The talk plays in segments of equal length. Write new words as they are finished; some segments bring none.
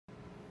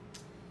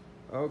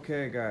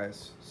Okay,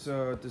 guys.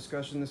 So,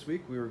 discussion this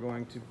week, we were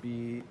going to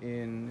be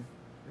in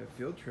a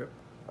field trip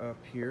up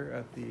here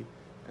at the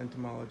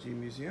Entomology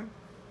Museum.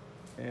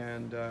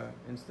 And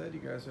instead, you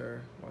guys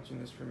are watching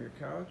this from your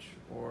couch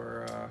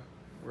or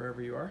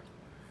wherever you are.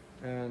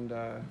 And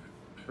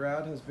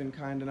Brad has been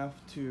kind enough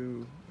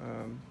to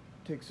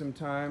take some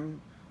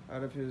time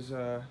out of his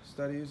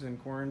studies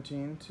and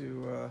quarantine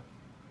to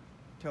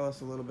tell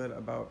us a little bit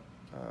about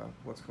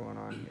what's going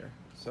on here.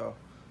 So,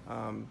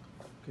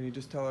 can you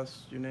just tell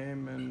us your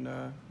name and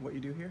what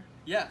you do here?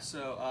 Yeah,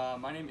 so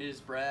my name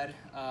is Brad.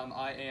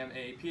 I am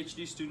a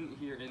PhD student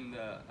here in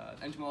the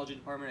Entomology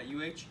department at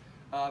UH,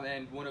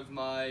 and one of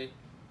my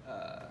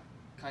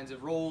kinds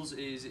of roles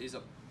is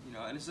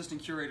an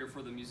assistant curator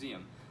for the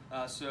museum.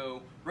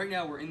 So right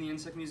now we're in the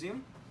insect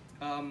museum.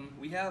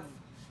 We have,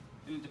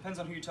 and it depends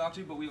on who you talk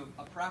to, but we have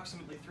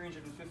approximately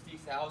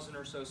 350,000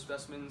 or so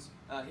specimens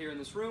here in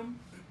this room.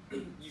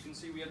 You can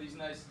see we have these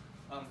nice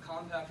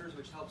compactors,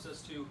 which helps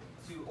us to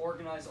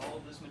organize all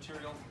of this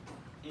material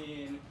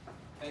in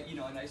a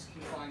nice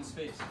confined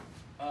space.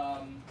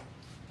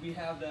 We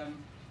have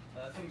them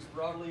things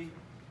broadly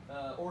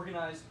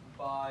organized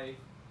by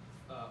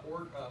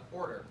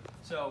order.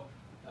 So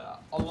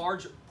a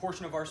large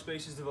portion of our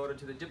space is devoted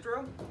to the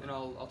Diptera, and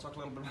I'll talk a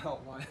little bit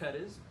about why that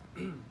is.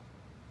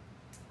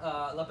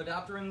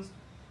 Lepidopterans,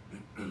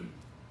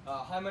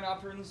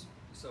 Hymenopterans,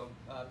 so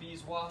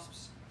bees,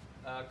 wasps,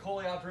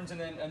 coleopterans, and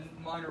then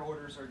minor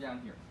orders are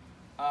down here.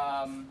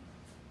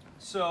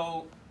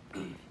 Some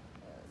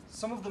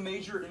of the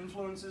major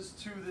influences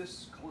to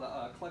this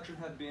collection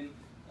have been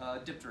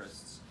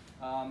dipterists.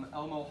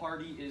 Elmo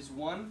Hardy is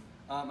one.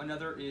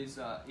 Another is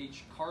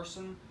H.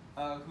 Carson,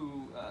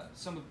 who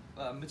some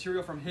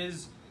material from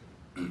his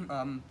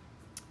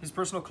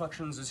personal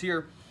collections is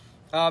here.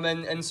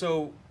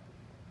 So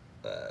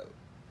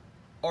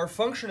our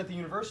function at the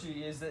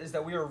university is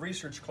that we are a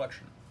research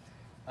collection.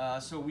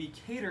 So we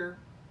cater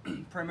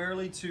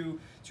primarily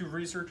to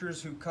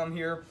researchers who come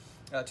here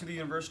to the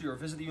university or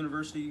visit the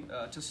university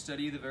to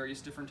study the various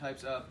different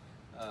types of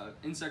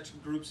insect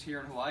groups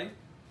here in Hawaii.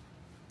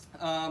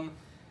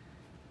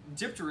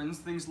 Dipterans,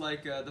 things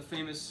like the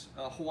famous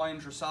Hawaiian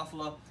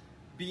Drosophila,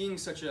 being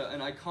such an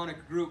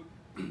iconic group,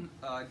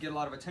 get a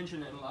lot of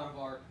attention, and a lot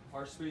of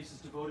our space is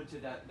devoted to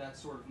that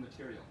sort of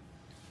material.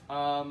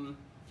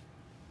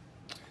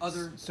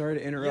 Sorry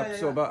to interrupt.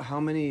 So about how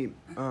many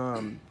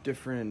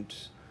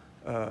different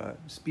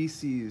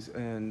species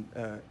and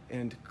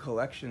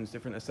collections,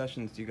 different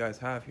accessions do you guys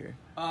have here?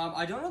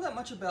 I don't know that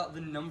much about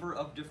the number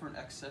of different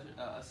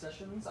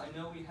accessions. I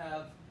know we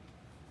have,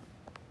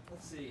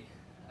 let's see,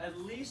 at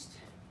least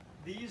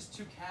these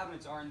two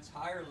cabinets are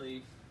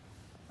entirely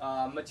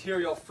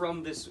material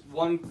from this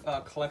one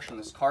collection,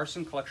 this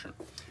Carson collection.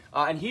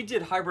 And he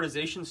did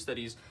hybridization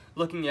studies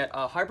looking at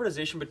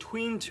hybridization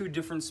between two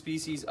different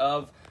species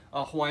of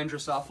Hawaiian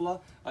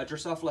Drosophila,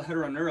 Drosophila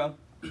heteroneura,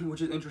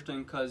 which is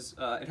interesting because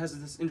it has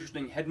this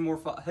interesting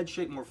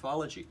head-shaped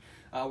morphology,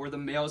 where the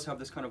males have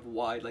this kind of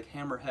wide, like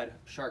hammerhead,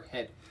 shark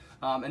head,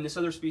 and this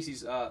other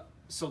species,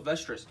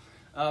 Sylvestris.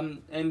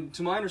 And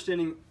to my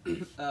understanding,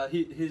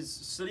 his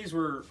studies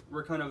were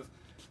kind of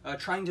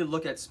trying to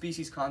look at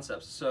species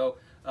concepts. So,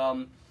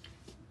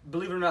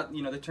 believe it or not,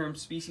 the term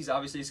species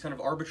obviously is kind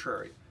of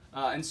arbitrary,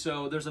 and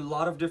so there's a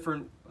lot of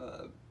different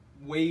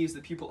ways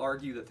that people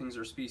argue that things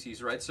are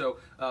species, right? So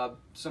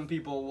some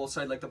people will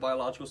cite like the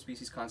biological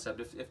species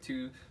concept. If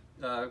two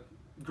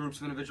groups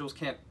of individuals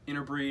can't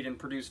interbreed and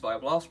produce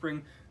viable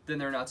offspring, then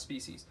they're not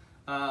species.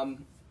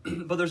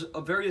 But there's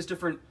various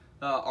different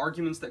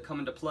arguments that come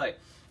into play.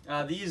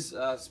 These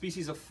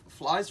species of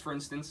flies, for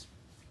instance,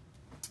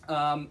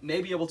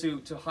 may be able to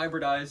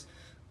hybridize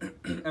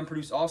and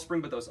produce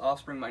offspring, but those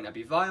offspring might not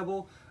be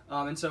viable.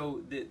 And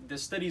so the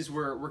studies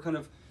were kind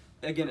of,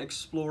 again,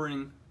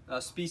 exploring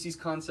species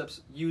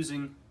concepts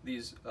using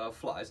these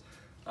flies.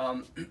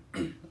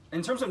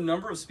 In terms of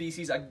number of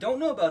species, I don't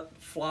know about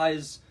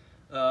flies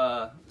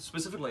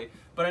specifically,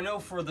 but I know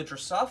for the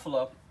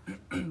Drosophila,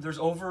 there's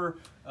over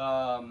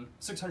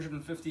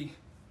 650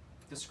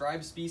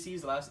 described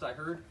species, last I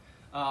heard.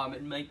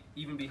 It might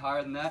even be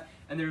higher than that,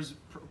 and there's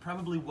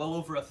probably well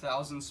over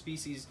 1,000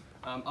 species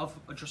of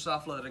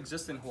Drosophila that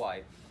exist in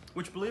Hawaii,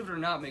 which, believe it or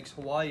not, makes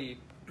Hawaii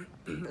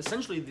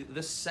essentially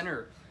the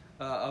center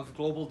of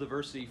global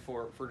diversity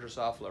for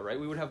Drosophila, right?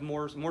 We would have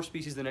more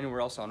species than anywhere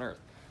else on Earth.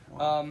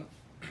 Wow.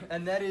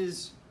 And that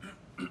is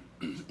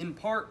in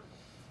part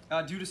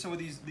due to some of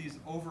these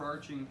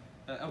overarching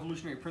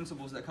evolutionary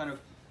principles that kind of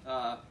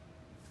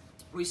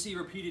we see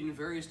repeated in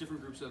various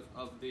different groups of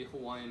the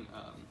Hawaiian,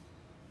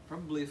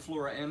 probably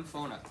flora and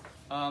fauna.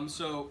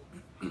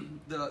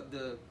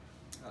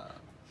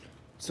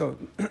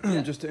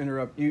 Just to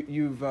interrupt,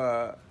 you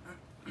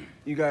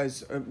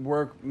guys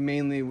work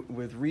mainly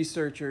with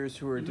researchers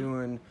who are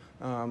doing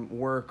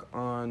work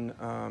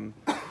on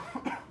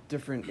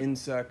different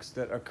insects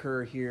that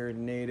occur here,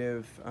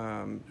 native,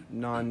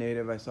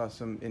 non-native. I saw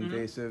some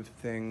invasive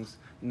things,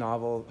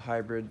 novel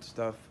hybrid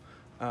stuff.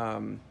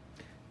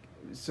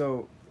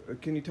 So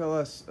can you tell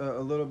us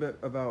a little bit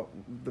about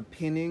the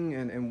pinning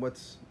and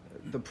what's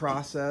the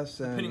process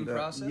and pinning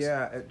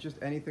process.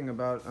 just anything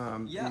about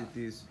Yeah.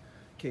 these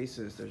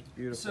cases. They're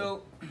beautiful.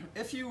 So,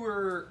 if you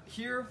were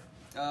here,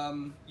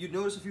 you'd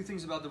notice a few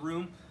things about the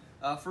room.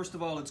 First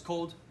of all, it's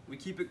cold. We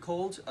keep it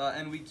cold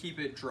and we keep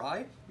it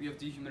dry. We have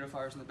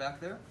dehumidifiers in the back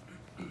there.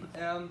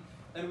 And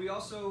we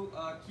also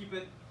keep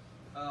it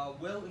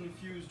well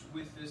infused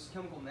with this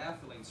chemical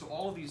naphthalene. So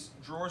all of these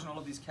drawers and all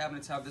of these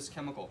cabinets have this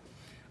chemical.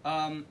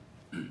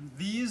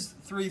 These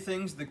three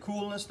things, the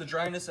coolness, the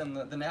dryness, and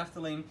the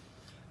naphthalene,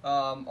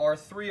 are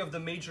three of the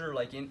major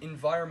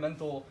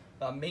environmental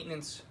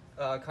maintenance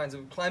kinds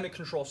of climate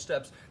control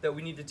steps that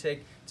we need to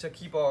take to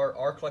keep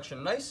our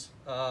collection nice.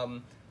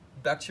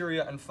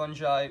 Bacteria and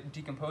fungi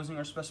decomposing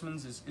our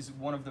specimens is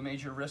one of the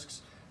major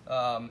risks,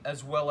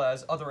 as well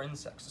as other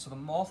insects. So the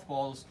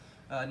mothballs,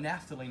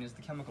 naphthalene is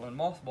the chemical in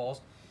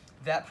mothballs,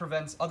 that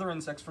prevents other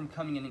insects from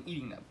coming in and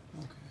eating them.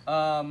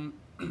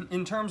 Okay.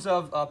 In terms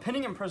of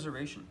pinning and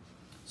preservation,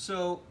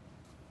 so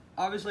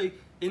obviously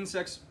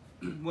insects,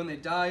 when they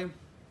die,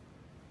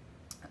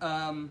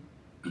 the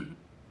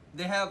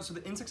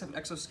insects have an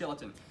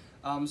exoskeleton.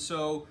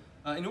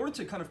 In order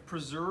to kind of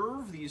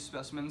preserve these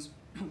specimens,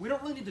 we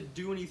don't really need to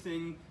do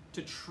anything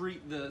to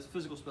treat the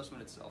physical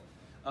specimen itself.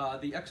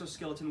 The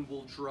exoskeleton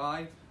will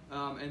dry,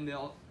 and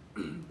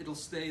it'll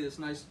stay this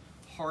nice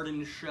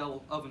hardened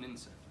shell of an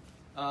insect.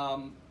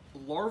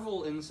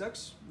 Larval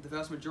insects, the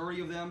vast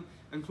majority of them,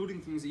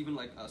 including things even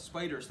like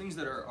spiders, things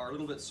that are a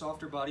little bit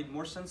softer bodied,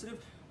 more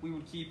sensitive, we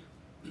would keep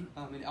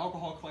in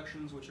alcohol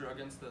collections, which are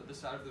against the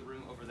side of the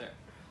room over there.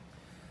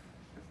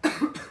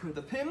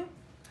 The pin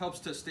helps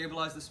to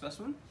stabilize the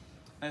specimen,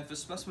 and if the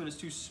specimen is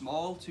too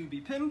small to be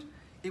pinned,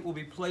 it will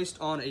be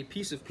placed on a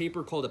piece of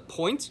paper called a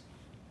point,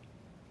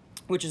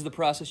 which is the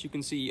process you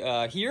can see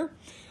here.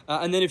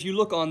 And then if you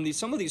look on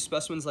some of these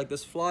specimens, like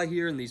this fly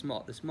here and this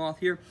moth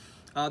here,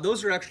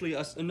 those are actually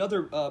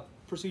another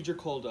procedure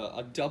called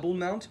a double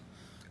mount,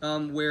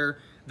 where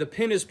the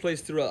pin is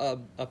placed through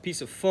a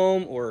piece of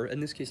foam, or in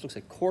this case it looks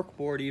like cork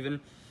board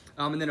even,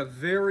 and then a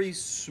very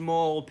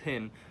small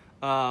pin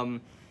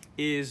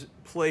is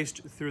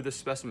placed through the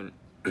specimen.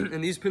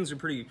 And these pins are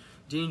pretty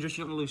dangerous.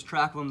 You don't lose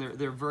track of them.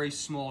 They're very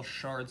small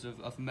shards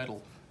of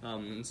metal,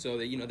 and so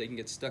they can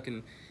get stuck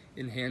in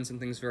hands and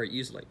things very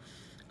easily.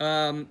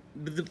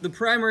 The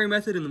primary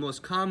method and the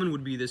most common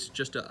would be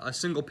just a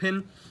single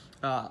pin.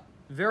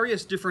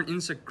 Various different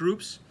insect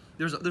groups,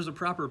 there's a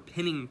proper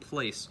pinning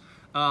place.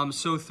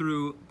 So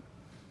through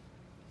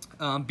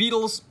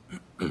beetles,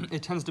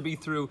 it tends to be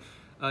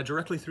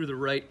directly through the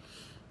right,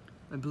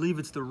 I believe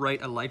it's the right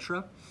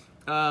elytra.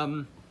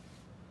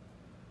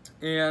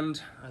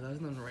 And are those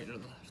on the right or the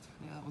left?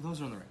 Yeah, well, those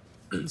are on the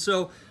right.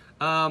 So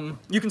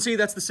you can see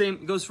that's the same.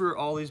 It goes for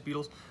all these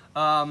beetles.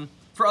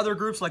 For other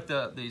groups like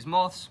these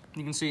moths,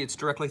 you can see it's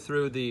directly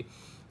through the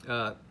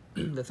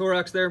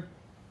thorax there.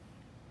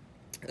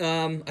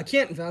 I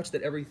can't vouch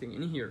that everything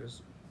in here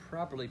is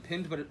properly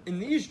pinned, but in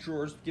these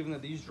drawers, given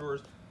that these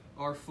drawers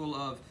are full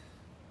of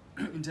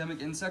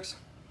endemic insects,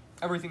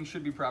 everything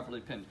should be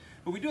properly pinned.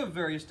 But we do have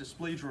various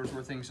display drawers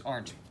where things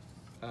aren't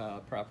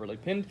properly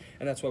pinned,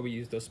 and that's why we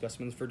use those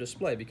specimens for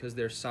display, because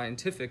their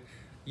scientific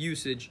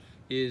usage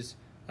is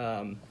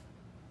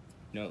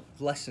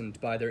lessened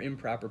by their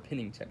improper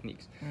pinning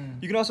techniques.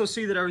 You can also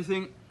see that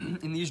everything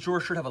in these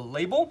drawers should have a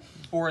label,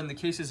 or in the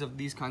cases of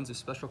these kinds of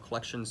special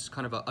collections,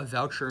 kind of a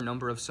voucher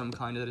number of some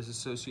kind that is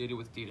associated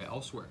with data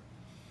elsewhere.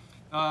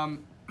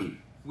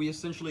 We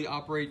essentially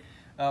operate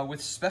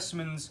with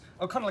specimens,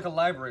 kind of like a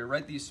library,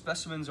 right? These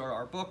specimens are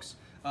our books.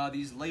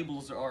 These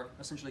labels are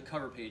essentially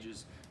cover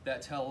pages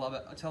that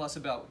tell us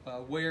about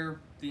where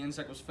the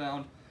insect was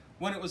found,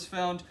 when it was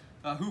found,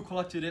 who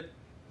collected it,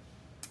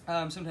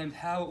 sometimes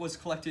how it was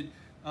collected,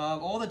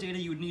 all the data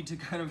you would need to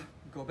kind of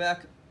go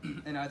back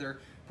and either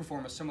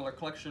perform a similar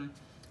collection,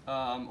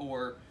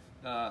 or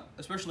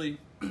especially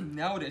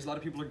nowadays, a lot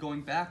of people are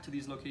going back to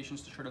these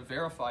locations to try to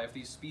verify if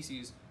these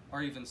species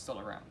are even still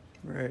around.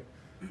 Right.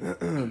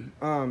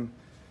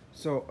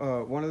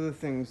 So one of the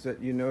things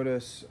that you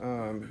notice,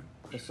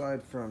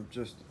 aside from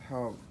just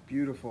how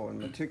beautiful and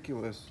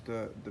meticulous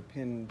the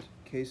pinned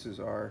cases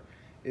are,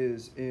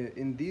 is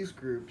in these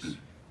groups,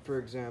 for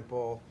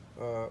example,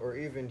 or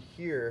even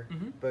here,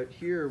 but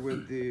here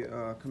with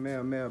the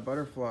Kamehameha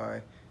butterfly,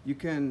 you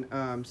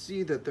can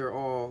see that they're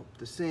all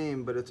the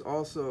same, but it's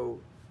also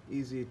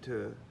easy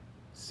to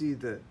see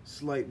the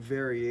slight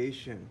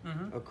variation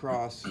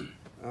across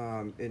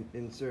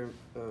in certain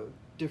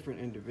different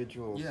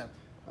individuals. Yeah.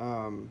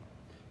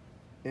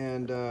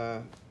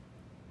 And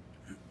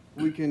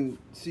we can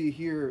see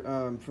here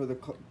for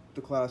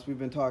the class we've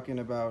been talking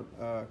about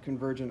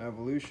convergent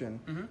evolution.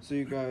 So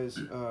you guys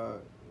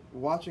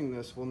watching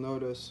this will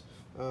notice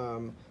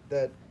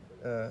that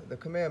the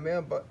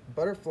Kamehameha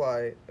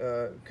butterfly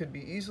could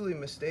be easily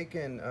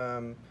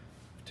mistaken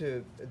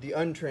to the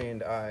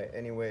untrained eye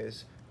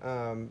anyways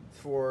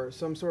for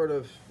some sort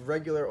of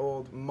regular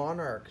old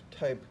monarch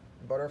type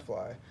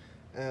butterfly.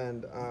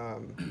 And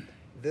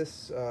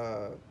this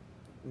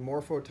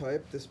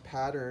morphotype, this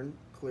pattern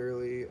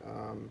clearly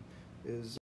is